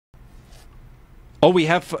Oh, we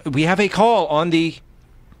have a call on the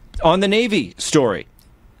Navy story.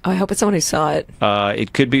 Oh, I hope it's someone who saw it.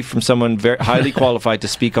 It could be from someone very highly qualified to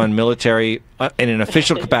speak on military, in an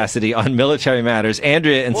official capacity on military matters.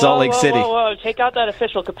 Andrea in Salt Lake City. Whoa. Take out that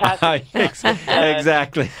official capacity.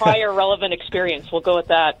 Exactly. Prior relevant experience. We'll go with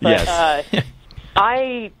that. But, yes.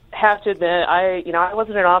 I have to admit, I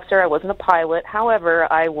wasn't an officer. I wasn't a pilot.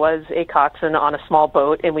 However, I was a coxswain on a small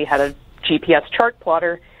boat, and we had a GPS chart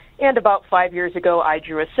plotter. And about 5 years ago, I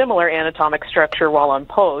drew a similar anatomic structure while on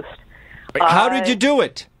post. How did you do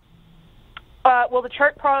it? Well, the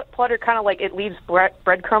chart plotter kind of it leaves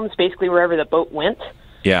breadcrumbs basically wherever the boat went.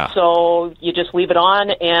 Yeah. So you just leave it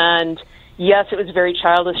on, and yes, it was a very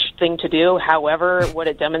childish thing to do. However, what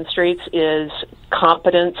it demonstrates is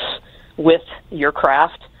competence with your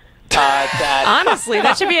craft. Honestly,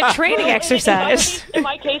 that should be a training exercise. In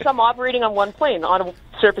my case, I'm operating on one plane, on the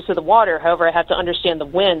surface of the water. However, I have to understand the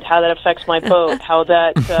wind, how that affects my boat, how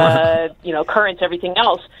that, currents, everything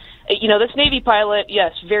else. This Navy pilot,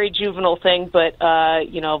 yes, very juvenile thing, but,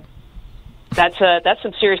 that's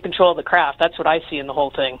some serious control of the craft. That's what I see in the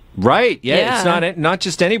whole thing. Right. Yeah. It's not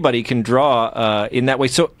just anybody can draw in that way.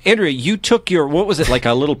 So, Andrea, you took what was it, like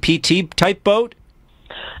a little PT type boat?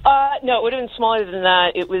 No, it would have been smaller than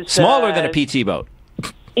that. It was smaller than a PT boat.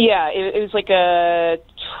 Yeah, it was like a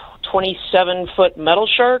 27-foot metal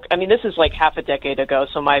shark. I mean, this is like half a decade ago,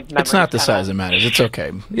 so my memory. It's not the size that matters. It's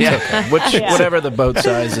okay. It's okay. Whatever the boat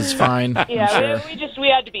size is fine. Yeah, sure. we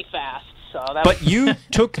had to be fast. So. But you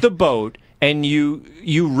took the boat and you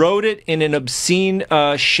wrote it in an obscene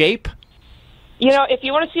shape. If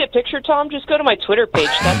you want to see a picture, Tom, just go to my Twitter page.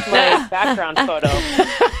 That's my background photo.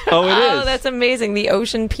 Oh, it is? Oh, that's amazing. The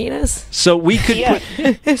ocean penis. So we could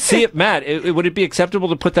see it, Matt. Would it be acceptable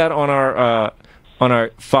to put that on our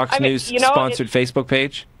Fox News sponsored Facebook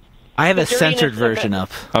page? I have a censored version up.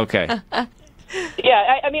 Okay.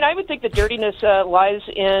 Yeah, I would think the dirtiness lies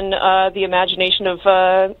in the imagination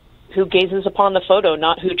of who gazes upon the photo,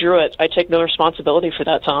 not who drew it. I take no responsibility for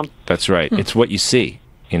that, Tom. That's right. It's what you see.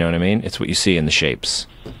 You know what I mean? It's what you see in the shapes.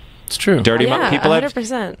 It's true. Dirty people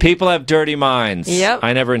 100%. People have dirty minds. Yep.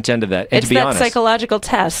 I never intended that. And it's to be that honest, psychological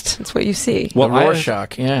test. It's what you see. Well, the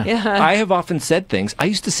Rorschach, yeah. I have often said things. I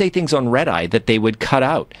used to say things on Red Eye that they would cut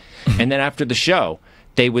out, and then after the show,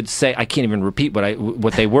 they would say, I can't even repeat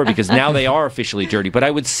what they were because now they are officially dirty. But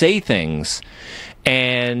I would say things,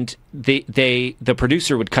 and the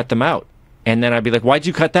producer would cut them out. And then I'd be like, why'd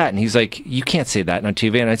you cut that? And he's like, you can't say that on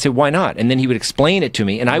TV. And I'd say, why not? And then he would explain it to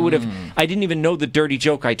me. And I didn't even know the dirty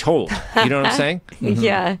joke I told. You know what I'm saying? Mm-hmm.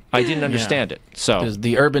 Yeah. I didn't understand it. So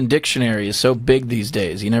the Urban Dictionary is so big these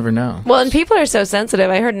days. You never know. Well, and people are so sensitive.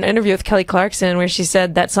 I heard an interview with Kelly Clarkson where she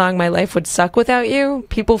said that song, My Life Would Suck Without You.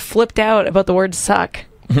 People flipped out about the word suck.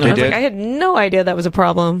 They did? I had no idea that was a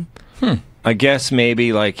problem. I guess maybe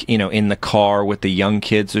in the car with the young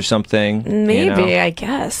kids or something. Maybe, I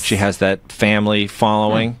guess. She has that family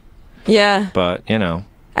following. Yeah. But,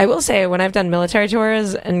 I will say, when I've done military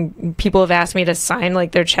tours and people have asked me to sign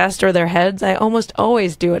their chest or their heads, I almost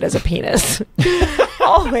always do it as a penis.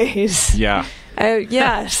 Always. Yeah.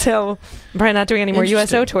 So I'm probably not doing any more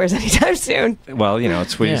USO tours anytime soon. Well,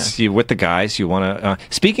 it's you with the guys. You want to.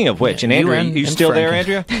 Speaking of which, and Andrea, you still there,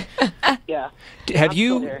 Andrea? Yeah. Have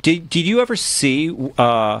you? Did you ever see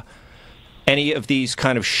any of these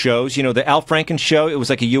kind of shows? The Al Franken show. It was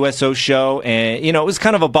like a USO show, and it was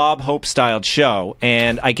kind of a Bob Hope styled show.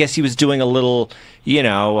 And I guess he was doing a little,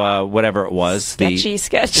 whatever it was, sketchy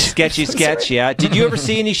sketch. Yeah. Did you ever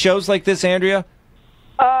see any shows like this, Andrea?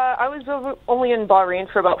 I was only in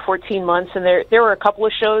Bahrain for about 14 months, and there were a couple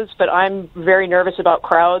of shows, but I'm very nervous about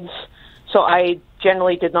crowds, so I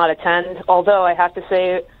generally did not attend. Although I have to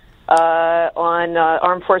say, on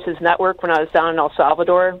Armed Forces Network, when I was down in El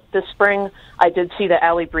Salvador this spring, I did see that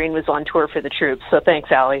Allie Breen was on tour for the troops, so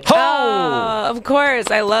thanks, Allie. Oh, of course.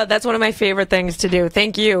 That's one of my favorite things to do.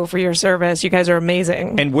 Thank you for your service. You guys are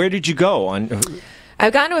amazing. And where did you go?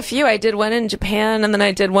 I've gone to a few. I did one in Japan, and then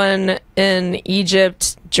I did one in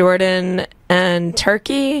Egypt, Jordan, and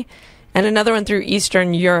Turkey, and another one through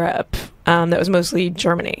Eastern Europe. That was mostly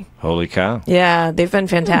Germany. Holy cow. Yeah, they've been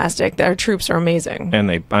fantastic. Our troops are amazing. And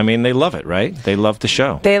they love it, right? They love the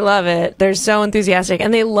show. They love it. They're so enthusiastic,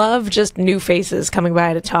 and they love just new faces coming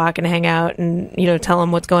by to talk and hang out and, tell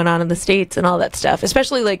them what's going on in the States and all that stuff,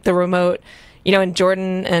 especially the remote. In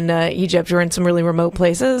Jordan and Egypt, we're in some really remote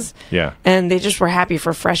places. Yeah. And they just were happy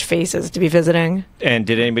for fresh faces to be visiting. And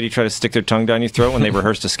did anybody try to stick their tongue down your throat when they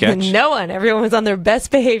rehearsed a sketch? No one. Everyone was on their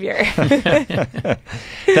best behavior.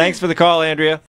 Thanks for the call, Andrea.